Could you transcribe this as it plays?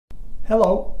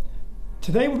Hello,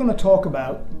 today we're going to talk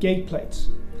about gait plates.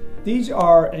 These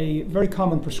are a very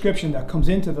common prescription that comes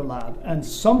into the lab, and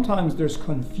sometimes there's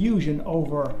confusion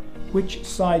over which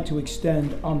side to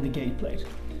extend on the gait plate.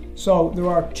 So there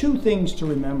are two things to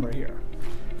remember here.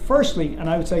 Firstly, and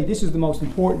I would say this is the most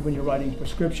important when you're writing a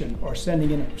prescription or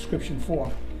sending in a prescription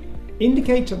form,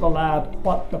 indicate to the lab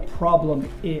what the problem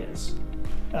is.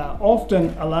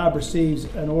 Often a lab receives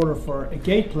an order for a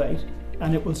gait plate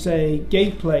and it will say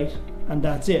gait plate and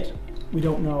that's it. We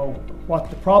don't know what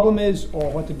the problem is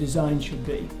or what the design should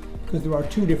be, because there are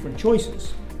two different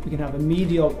choices. We can have a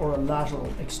medial or a lateral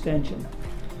extension.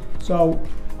 So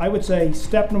I would say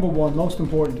step number one, most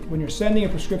important, when you're sending a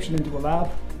prescription into a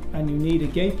lab and you need a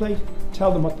gait plate,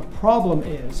 tell them what the problem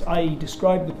is, i.e.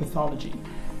 describe the pathology.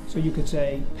 So you could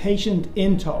say patient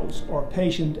in toes or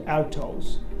patient out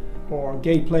toes, or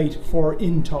gait plate for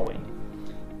in toeing,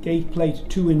 gait plate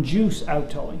to induce out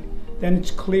toeing. Then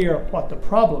it's clear what the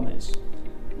problem is.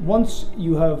 Once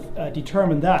you have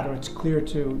determined that, or it's clear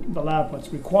to the lab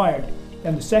what's required,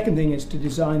 then the second thing is to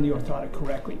design the orthotic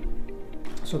correctly.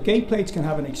 So gait plates can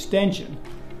have an extension.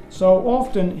 So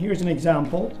often, here's an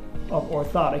example of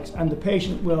orthotics, and the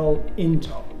patient will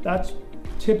in-toe. That's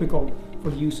typical for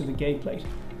the use of the gait plate.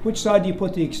 Which side do you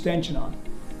put the extension on?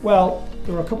 Well,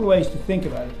 there are a couple of ways to think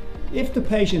about it. If the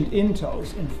patient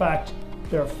in-toes, in fact,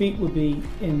 their feet would be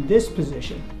in this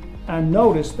position, and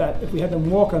notice that if we had them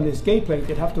walk on this gait plate,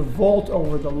 they'd have to vault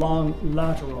over the long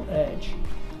lateral edge.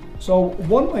 So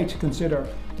one way to consider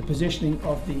the positioning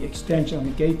of the extension on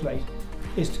the gait plate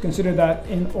is to consider that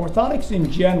in orthotics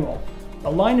in general,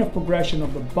 the line of progression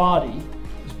of the body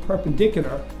is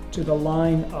perpendicular to the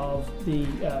line of the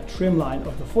trim line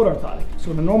of the foot orthotic.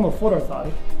 So in a normal foot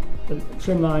orthotic, the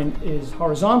trim line is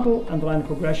horizontal and the line of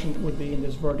progression would be in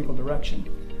this vertical direction.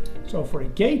 So for a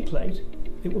gait plate,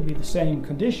 it will be the same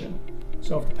condition.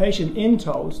 So if the patient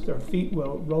in-toes, their feet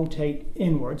will rotate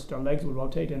inwards, their legs will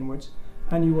rotate inwards,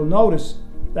 and you will notice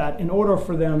that in order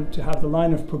for them to have the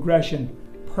line of progression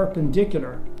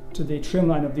perpendicular to the trim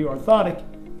line of the orthotic,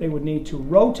 they would need to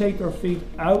rotate their feet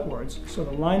outwards, so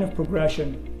the line of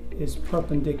progression is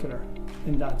perpendicular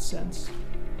in that sense.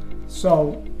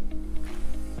 So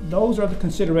those are the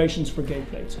considerations for gait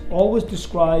plates. Always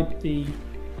describe the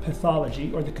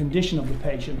pathology or the condition of the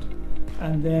patient,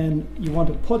 and then you want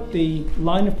to put the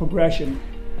line of progression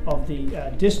of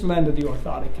the distal end of the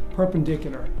orthotic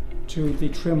perpendicular to the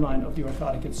trim line of the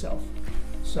orthotic itself.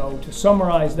 So to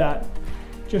summarize that,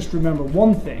 just remember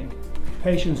one thing: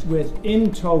 patients with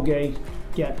in-toe gait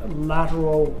get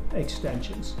lateral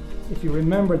extensions. If you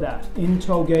remember that,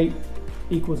 in-toe gait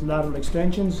equals lateral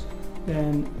extensions,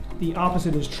 then the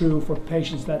opposite is true for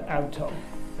patients that out-toe.